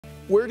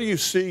where do you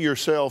see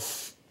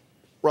yourself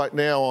right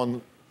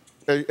now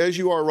as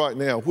you are right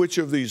now? Which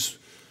of these?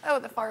 Oh,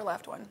 the far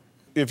left one.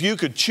 If you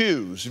could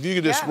choose, if you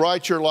could just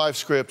write your life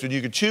script and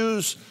you could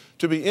choose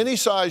to be any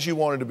size you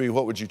wanted to be,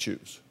 what would you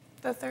choose?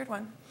 The third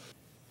one.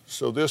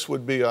 So this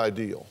would be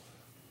ideal.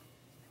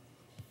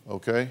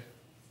 Okay?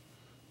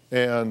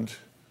 And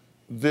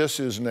this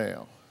is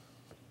now.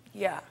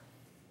 Yeah.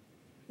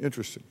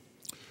 Interesting.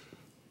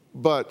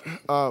 But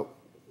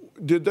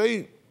did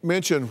they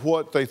mention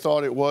what they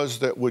thought it was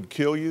that would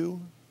kill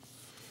you?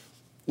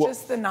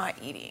 Just the not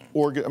eating.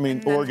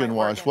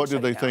 Organ-wise, what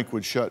did they think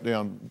would shut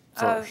down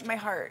first? My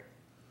heart.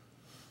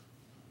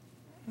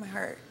 My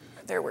heart,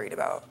 they're worried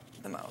about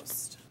the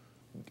most.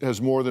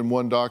 Has more than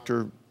one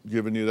doctor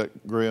given you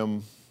that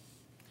grim?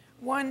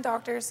 One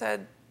doctor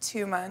said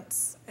 2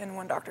 months, and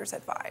one doctor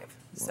said 5. Wow.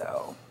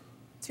 So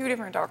 2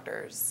 different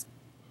doctors.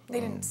 They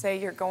didn't say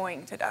you're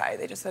going to die.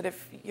 They just said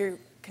if you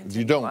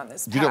continue on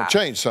this path. If you don't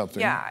change something.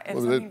 Yeah, and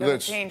something doesn't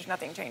change,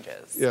 nothing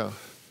changes. Yeah.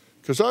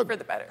 For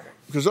the better.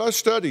 Because I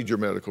studied your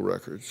medical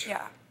records.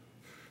 Yeah.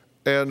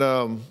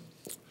 And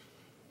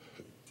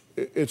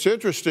it's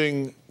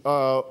interesting,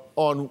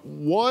 on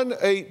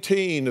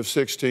 1/18 of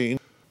 16,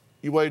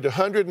 you weighed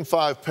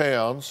 105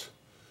 pounds.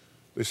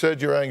 They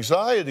said your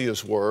anxiety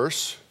is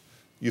worse.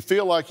 You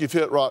feel like you've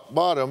hit rock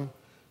bottom.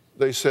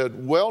 They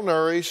said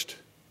well-nourished,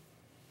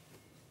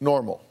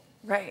 normal.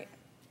 Right.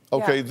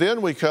 Okay, yeah.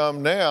 Then we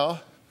come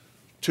now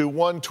to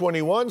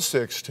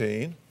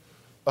 121/16,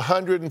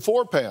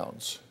 104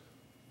 pounds.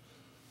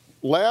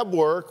 Lab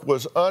work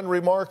was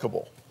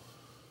unremarkable.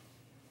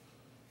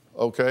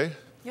 Okay?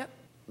 Yep.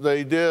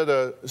 They did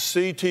a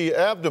CT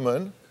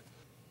abdomen.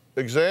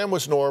 Exam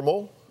was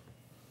normal.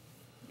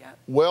 Yep.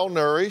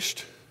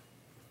 Well-nourished,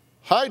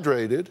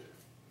 hydrated,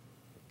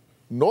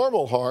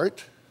 normal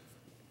heart,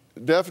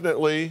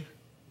 definitely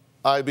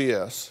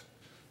IBS.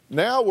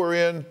 Now we're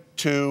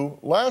into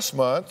last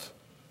month,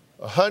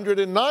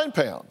 109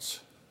 pounds.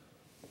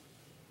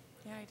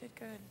 Yeah, I did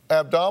good.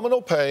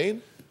 Abdominal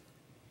pain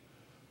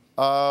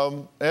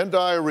and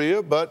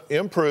diarrhea, but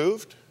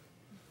improved.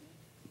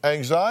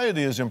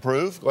 Anxiety is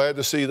improved, glad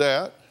to see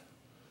that.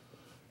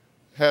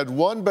 Had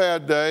one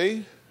bad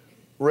day,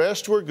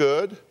 rest were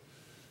good.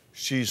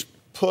 She's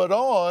put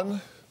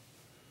on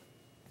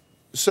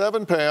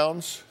 7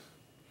 pounds,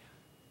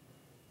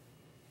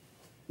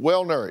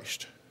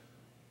 well-nourished.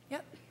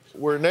 Yep.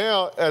 We're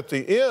now at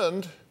the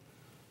end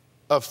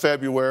of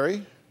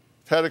February,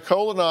 had a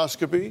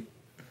colonoscopy,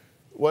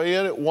 weigh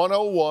in at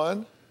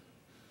 101.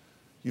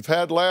 You've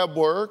had lab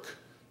work.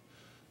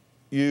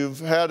 You've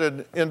had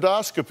an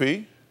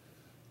endoscopy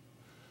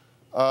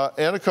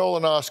and a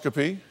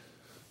colonoscopy.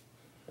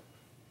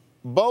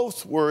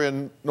 Both were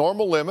in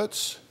normal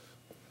limits.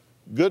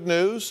 Good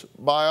news,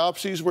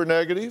 biopsies were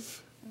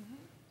negative.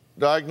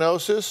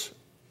 Diagnosis,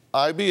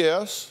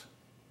 IBS.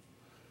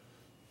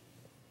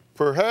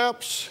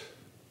 Perhaps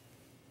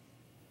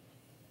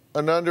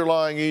an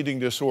underlying eating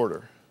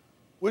disorder.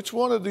 Which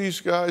one of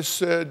these guys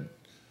said,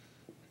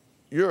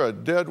 you're a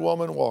dead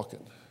woman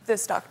walking?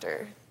 This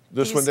doctor.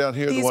 This one down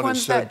here, the one that said...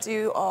 These ones that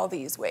do all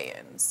these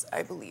weigh-ins,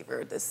 I believe,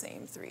 are the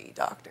same 3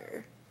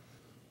 doctor.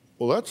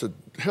 Well, that's a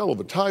hell of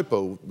a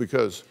typo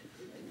because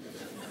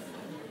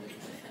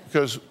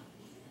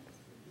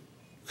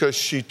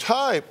she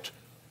typed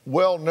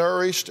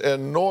well-nourished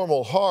and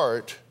normal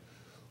heart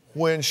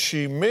when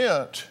she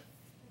meant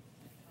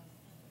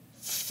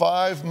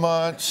 5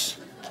 months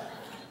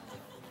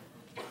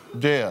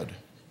dead.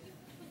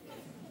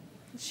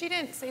 She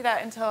didn't say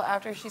that until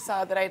after she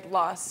saw that I'd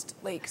lost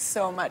like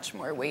so much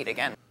more weight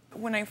again.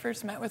 When I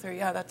first met with her,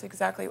 yeah, that's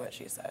exactly what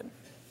she said.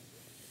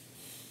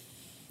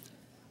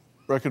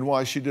 Reckon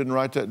why she didn't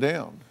write that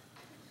down?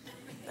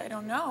 I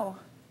don't know.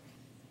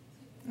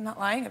 I'm not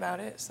lying about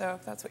it, so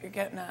if that's what you're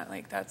getting at,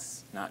 like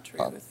that's not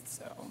truth,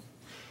 so.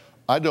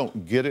 I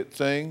don't get at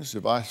things.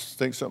 If I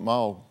think something,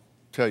 I'll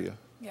tell you.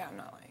 Yeah, I'm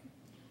not lying.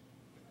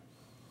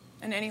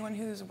 And anyone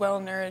who's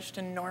well-nourished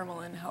and normal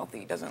and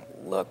healthy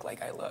doesn't look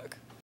like I look.